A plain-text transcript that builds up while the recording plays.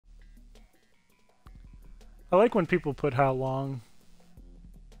I like when people put how long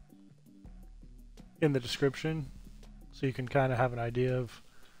in the description, so you can kind of have an idea of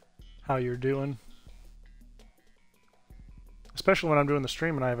how you're doing. Especially when I'm doing the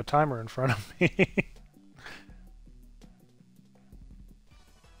stream and I have a timer in front of me.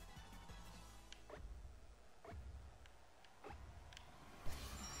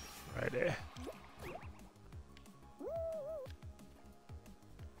 Righty.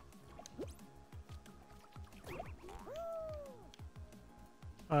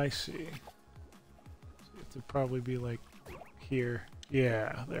 I see. It would probably be like here.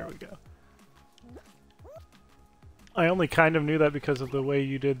 Yeah, there we go. I only kind of knew that because of the way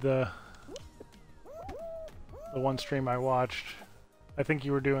you did the one stream I watched. I think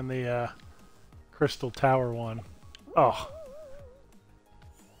you were doing the Crystal Tower one. Oh.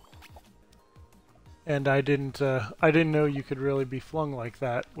 And I didn't know you could really be flung like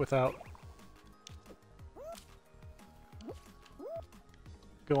that without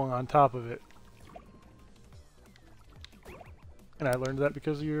going on top of it. And I learned that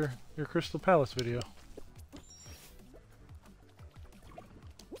because of your Crystal Palace video.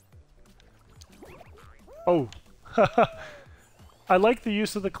 Oh. I like the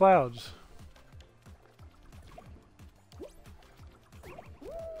use of the clouds.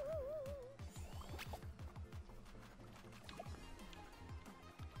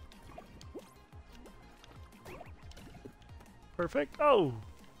 Perfect. Oh!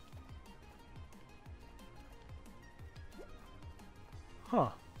 Huh.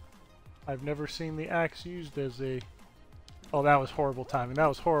 I've never seen the axe used as a... Oh, that was horrible timing. That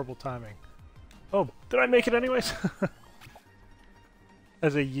was horrible timing. Oh, did I make it anyways?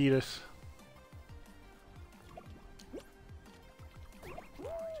 As a Yeetus.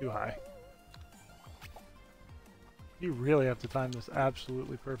 Too high. You really have to time this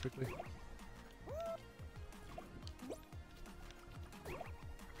absolutely perfectly.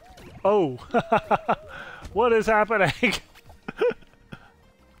 Oh! What is happening?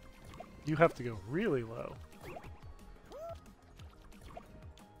 You have to go really low.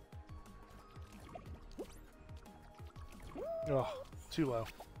 Oh, too low.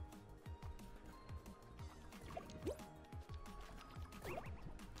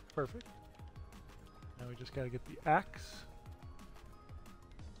 Perfect. Now we just gotta get the axe.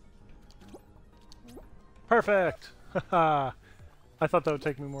 Perfect! Haha! I thought that would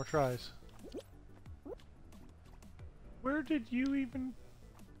take me more tries. Where did you even...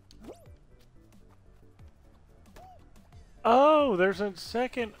 Oh, there's a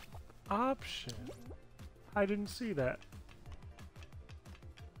second option. I didn't see that.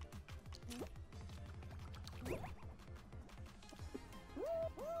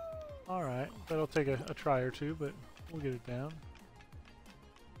 Alright, that'll take a try or two, but we'll get it down.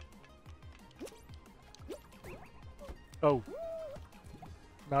 Oh.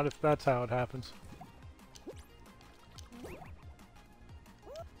 Not if that's how it happens.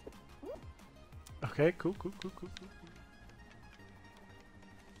 Okay, cool.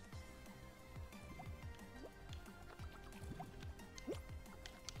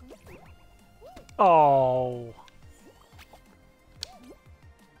 Oh.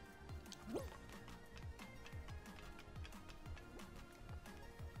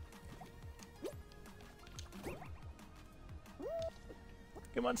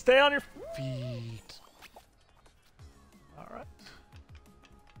 Come on, stay on your feet. All right.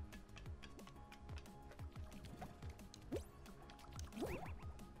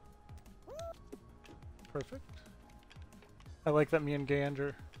 Perfect. I like that me and Ganj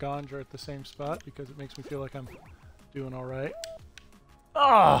are at the same spot because it makes me feel like I'm doing all right.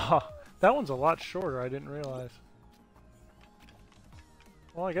 Ah, oh, that one's a lot shorter. I didn't realize.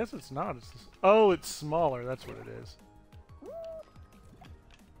 Well, I guess it's not. It's just, oh, it's smaller. That's what it is.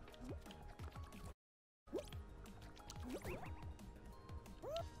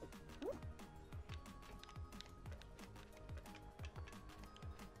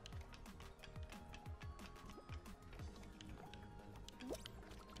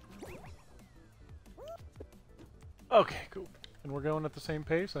 Okay, cool. And we're going at the same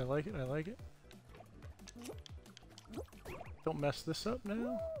pace. I like it. I like it. Don't mess this up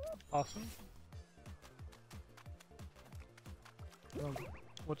now. Awesome.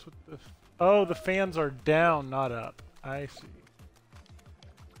 What's with the... Oh, the fans are down, not up. I see.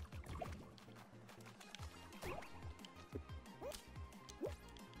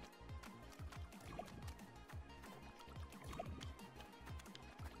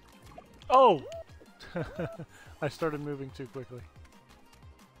 Oh! I started moving too quickly.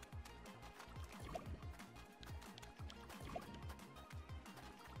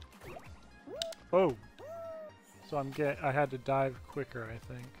 Oh! So I had to dive quicker, I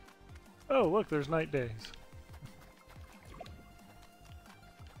think. Oh, look, there's NightDayZ.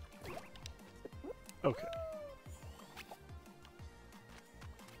 Okay.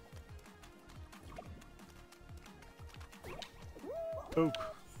 Oh.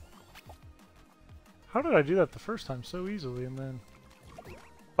 How did I do that the first time so easily and then...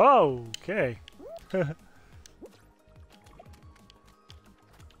 Oh, okay.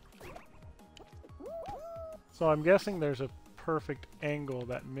 So I'm guessing there's a perfect angle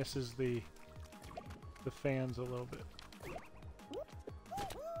that misses the fans a little bit.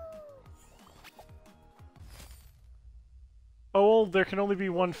 Oh, there can only be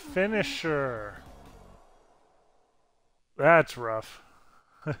one finisher. That's rough.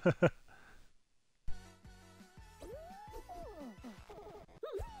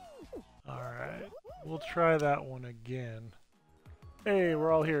 Alright, we'll try that one again. Hey,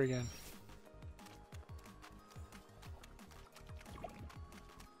 we're all here again.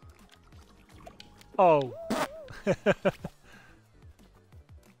 Oh.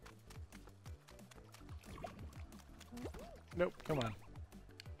 Nope, come on.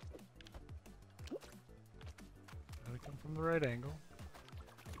 Gotta come from the right angle.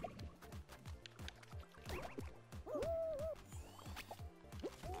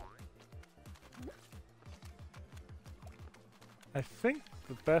 I think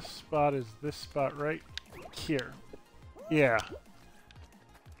the best spot is this spot right here. Yeah.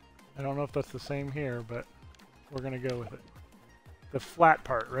 I don't know if that's the same here, but we're gonna go with it. The flat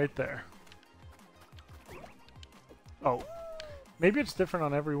part right there. Oh. Maybe it's different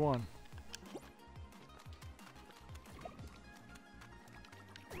on every one.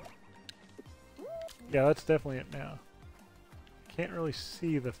 Yeah, that's definitely it now. Can't really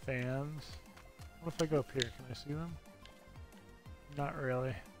see the fans. What if I go up here? Can I see them? Not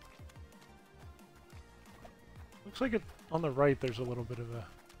really. Looks like it on the right there's a little bit of a...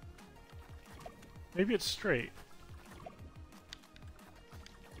 Maybe it's straight.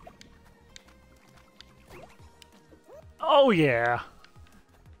 Oh yeah!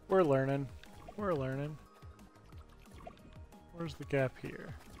 We're learning. We're learning. Where's the gap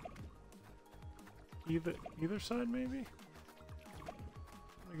here? Either side maybe?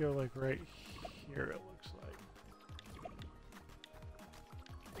 Let me go like right here it looks like.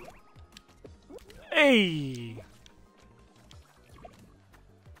 Hey!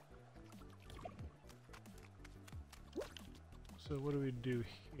 So what do we do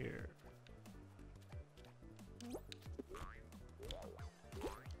here?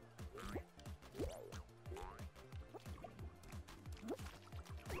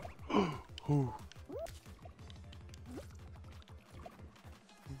 Ooh.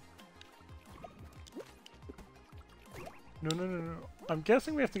 No. I'm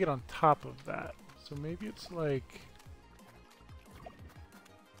guessing we have to get on top of that. So maybe it's like...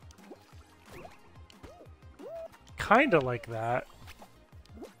 Kinda like that.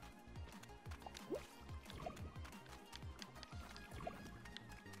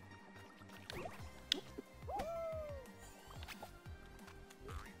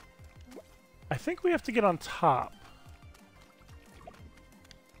 I think we have to get on top.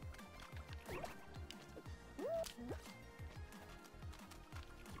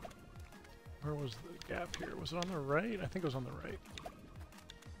 Where was the gap here? Was it on the right? I think it was on the right.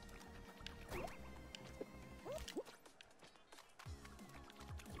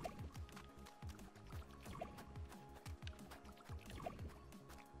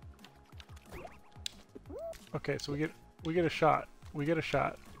 Okay, so we get a shot. We get a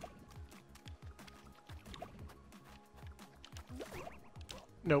shot.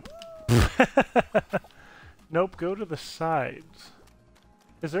 Nope. Nope, go to the sides.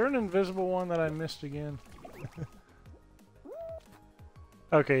 Is there an invisible one that I missed again?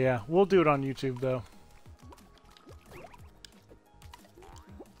 Okay, yeah. We'll do it on YouTube, though.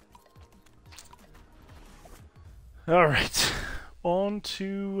 Alright. On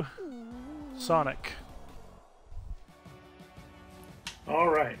to Sonic.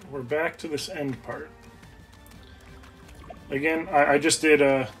 Alright, we're back to this end part. Again, I just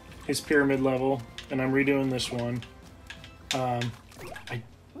did his pyramid level, and I'm redoing this one. I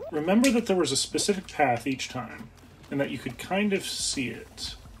remember that there was a specific path each time, and that you could kind of see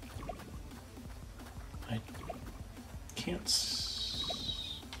it. I can't...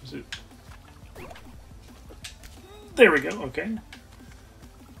 Is it... There we go, okay.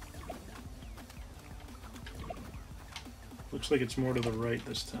 Looks like it's more to the right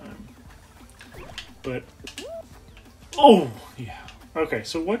this time. But... Oh! Yeah. Okay,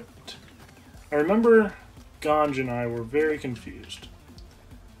 so what... I remember Ganj and I were very confused.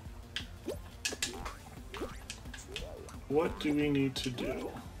 what do we need to do?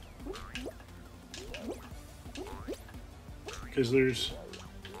 Because there's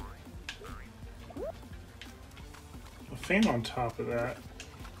a fan on top of that.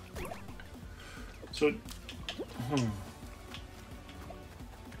 So,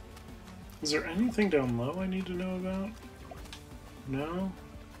 is there anything down low I need to know about? No?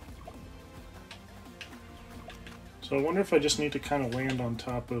 So I wonder if I just need to kind of land on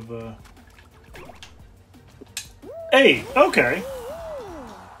top of, Hey! Okay!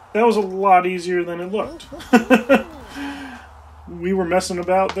 That was a lot easier than it looked. We were messing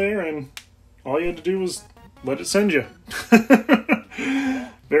about there, and all you had to do was let it send you.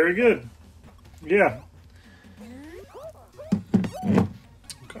 Very good. Yeah.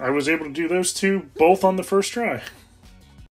 I was able to do those two both on the first try.